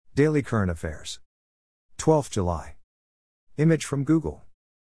Daily Current Affairs. 12th July. Image from Google.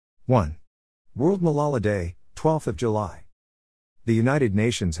 1. World Malala Day, 12th of July. The United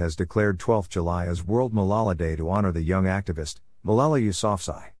Nations has declared 12th July as World Malala Day to honor the young activist, Malala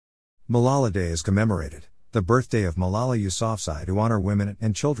Yousafzai. Malala Day is commemorated, the birthday of Malala Yousafzai, to honor women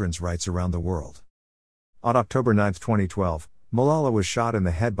and children's rights around the world. On October 9, 2012, Malala was shot in the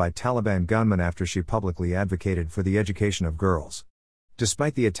head by Taliban gunmen after she publicly advocated for the education of girls.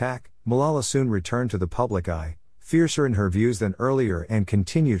 Despite the attack, Malala soon returned to the public eye, fiercer in her views than earlier, and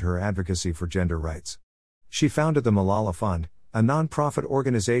continued her advocacy for gender rights. She founded the Malala Fund, a non-profit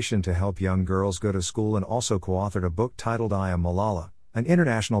organization to help young girls go to school, and also co-authored a book titled I Am Malala, an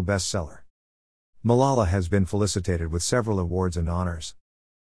international bestseller. Malala has been felicitated with several awards and honors.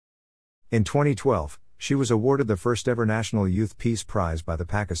 In 2012, she was awarded the first ever National Youth Peace Prize by the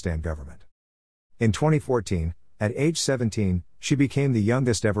Pakistan government. In 2014, at age 17, she became the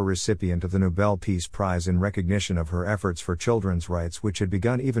youngest ever recipient of the Nobel Peace Prize in recognition of her efforts for children's rights, which had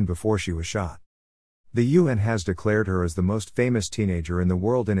begun even before she was shot. The UN has declared her as the most famous teenager in the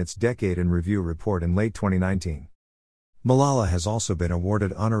world in its Decade in Review report in late 2019. Malala has also been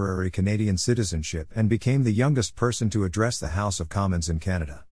awarded honorary Canadian citizenship and became the youngest person to address the House of Commons in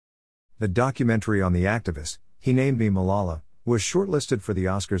Canada. The documentary on the activist, He Named Me Malala, was shortlisted for the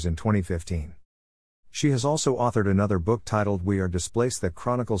Oscars in 2015. She has also authored another book titled We Are Displaced that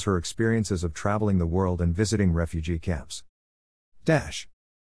chronicles her experiences of traveling the world and visiting refugee camps.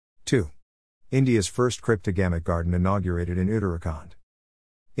 2. India's first cryptogamic garden inaugurated in Uttarakhand.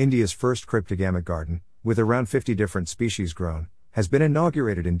 India's first cryptogamic garden, with around 50 different species grown, has been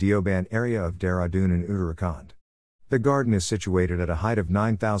inaugurated in Deoban area of Dehradun in Uttarakhand. The garden is situated at a height of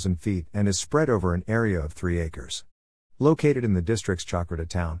 9,000 feet and is spread over an area of 3 acres. Located in the district's Chakrata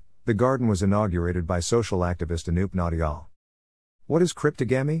town, the garden was inaugurated by social activist Anup Nautiyal. What is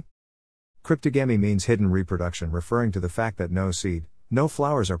cryptogamy? Cryptogamy means hidden reproduction, referring to the fact that no seed, no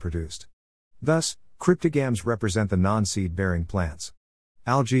flowers are produced. Thus, cryptogams represent the non-seed-bearing plants.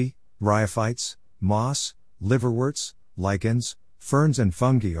 Algae, rhyophytes, moss, liverworts, lichens, ferns and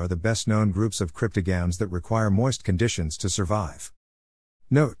fungi are the best-known groups of cryptogams that require moist conditions to survive.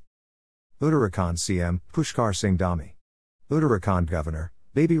 Note: Uttarakhand CM, Pushkar Singh Dhami. Uttarakhand Governor,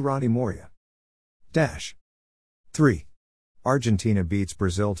 Baby Rani Moria. 3. Argentina beats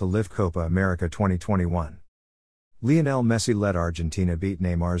Brazil to lift Copa America 2021. Lionel Messi led Argentina beat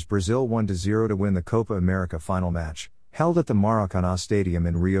Neymar's Brazil 1-0 to win the Copa America final match, held at the Maracanã Stadium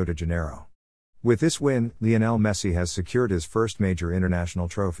in Rio de Janeiro. With this win, Lionel Messi has secured his first major international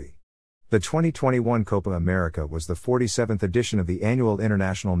trophy. The 2021 Copa America was the 47th edition of the annual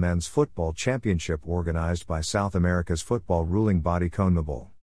International Men's Football Championship organized by South America's football ruling body CONMEBOL.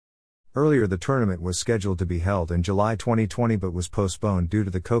 Earlier, the tournament was scheduled to be held in July 2020 but was postponed due to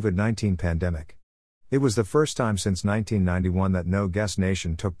the COVID-19 pandemic. It was the first time since 1991 that no guest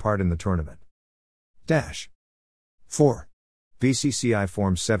nation took part in the tournament. 4. BCCI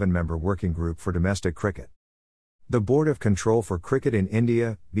forms 7-member working group for domestic cricket. The Board of Control for Cricket in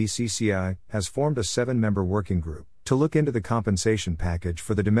India, BCCI, has formed a 7-member working group to look into the compensation package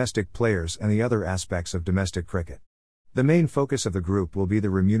for the domestic players and the other aspects of domestic cricket. The main focus of the group will be the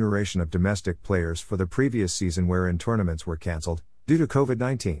remuneration of domestic players for the previous season wherein tournaments were cancelled due to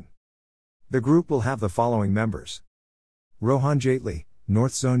COVID-19. The group will have the following members: Rohan Jaitley,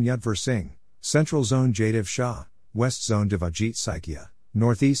 North Zone Yudhvir Singh, Central Zone Jaidev Shah, West Zone Devajit Saikia,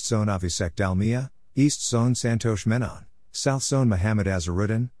 Northeast Zone Abhishek Dalmia, East Zone Santosh Menon, South Zone Mohammad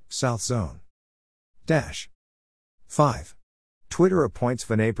Azharuddin, South Zone. 5. Twitter appoints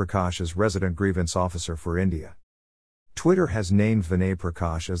Vinay Prakash as Resident Grievance Officer for India. Twitter has named Vinay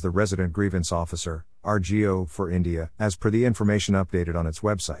Prakash as the Resident Grievance Officer, RGO, for India, as per the information updated on its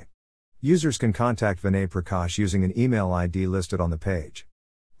website. Users can contact Vinay Prakash using an email ID listed on the page.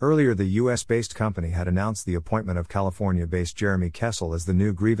 Earlier, the US-based company had announced the appointment of California-based Jeremy Kessel as the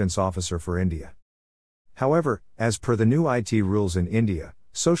new grievance officer for India. However, as per the new IT rules in India,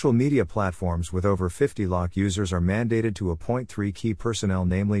 social media platforms with over 50 lakh users are mandated to appoint 3 key personnel,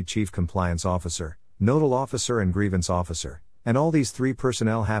 namely Chief Compliance Officer, Nodal Officer and Grievance Officer, and all these 3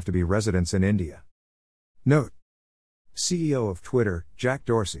 personnel have to be residents in India. Note: CEO of Twitter, Jack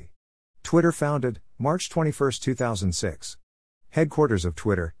Dorsey. Twitter founded, March 21, 2006. Headquarters of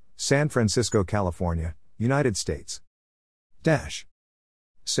Twitter, San Francisco, California, United States.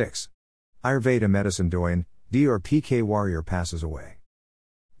 6. Ayurveda medicine doyen, Dr. P.K. Warrior passes away.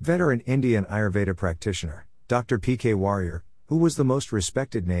 Veteran Indian Ayurveda practitioner, Dr. P.K. Warrior, who was the most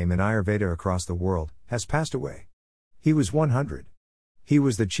respected name in Ayurveda across the world, has passed away. He was 100. He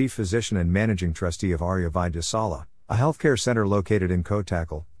was the chief physician and managing trustee of Arya Vaidyasala, a healthcare center located in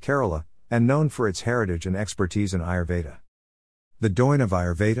Kottakkal, Kerala, and known for its heritage and expertise in Ayurveda. The Doyen of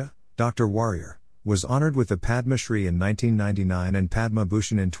Ayurveda, Dr. Warrior, was honored with the Padma Shri in 1999 and Padma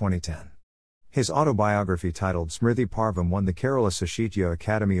Bhushan in 2010. His autobiography titled Smriti Parvam won the Kerala Sahitya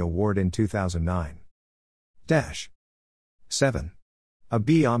Academy Award in 2009. 7.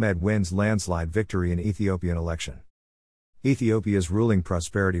 Abiy Ahmed wins landslide victory in Ethiopian election. Ethiopia's ruling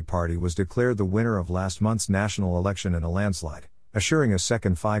Prosperity Party was declared the winner of last month's national election in a landslide, assuring a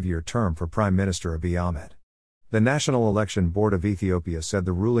second 5-year term for Prime Minister Abiy Ahmed. The National Election Board of Ethiopia said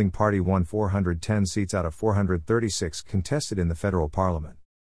the ruling party won 410 seats out of 436 contested in the federal parliament.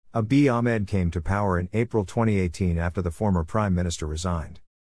 Abiy Ahmed came to power in April 2018 after the former prime minister resigned.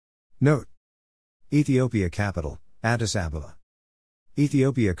 Note: Ethiopia capital, Addis Ababa.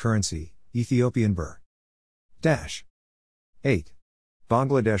 Ethiopia currency, Ethiopian birr. 8.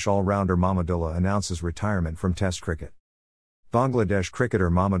 Bangladesh all-rounder Mahmudullah announces retirement from Test cricket. Bangladesh cricketer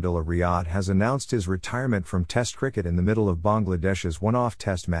Mahmudullah Riyad has announced his retirement from Test cricket in the middle of Bangladesh's one-off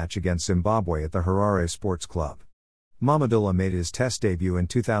Test match against Zimbabwe at the Harare Sports Club. Mahmudullah made his Test debut in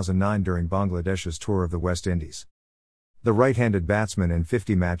 2009 during Bangladesh's tour of the West Indies. The right-handed batsman in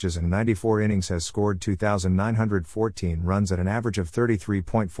 50 matches and 94 innings has scored 2,914 runs at an average of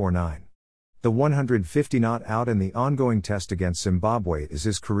 33.49. The 150 not out in the ongoing Test against Zimbabwe is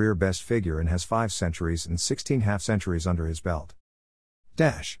his career best figure and has 5 centuries and 16 half-centuries under his belt.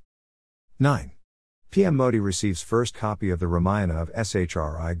 9. PM Modi receives first copy of the Ramayana of Sri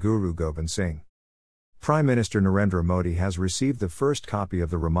Guru Gobind Singh. Prime Minister Narendra Modi has received the first copy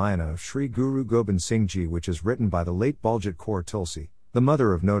of the Ramayana of Sri Guru Gobind Singh Ji, which is written by the late Baljit Kaur Tulsi, the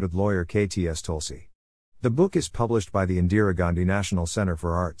mother of noted lawyer KTS Tulsi. The book is published by the Indira Gandhi National Centre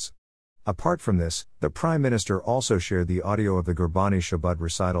for Arts. Apart from this, the Prime Minister also shared the audio of the Gurbani Shabad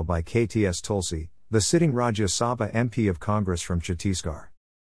recital by KTS Tulsi, the sitting Rajya Sabha MP of Congress from Chhattisgarh.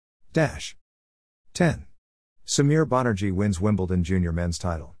 10. Samir Banerjee wins Wimbledon Junior Men's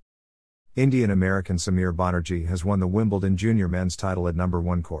title. Indian-American Samir Banerjee has won the Wimbledon Junior Men's title at No.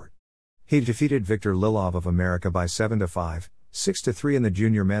 1 court. He defeated Victor Lilov of America by 7-5, 6-3 in the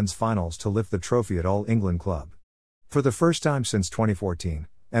junior men's finals to lift the trophy at All England Club. For the first time since 2014,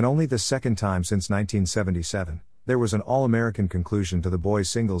 and only the second time since 1977, there was an All-American conclusion to the boys'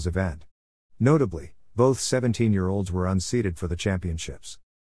 singles event. Notably, both 17-year-olds were unseeded for the championships.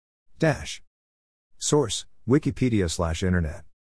 Source: Wikipedia/Internet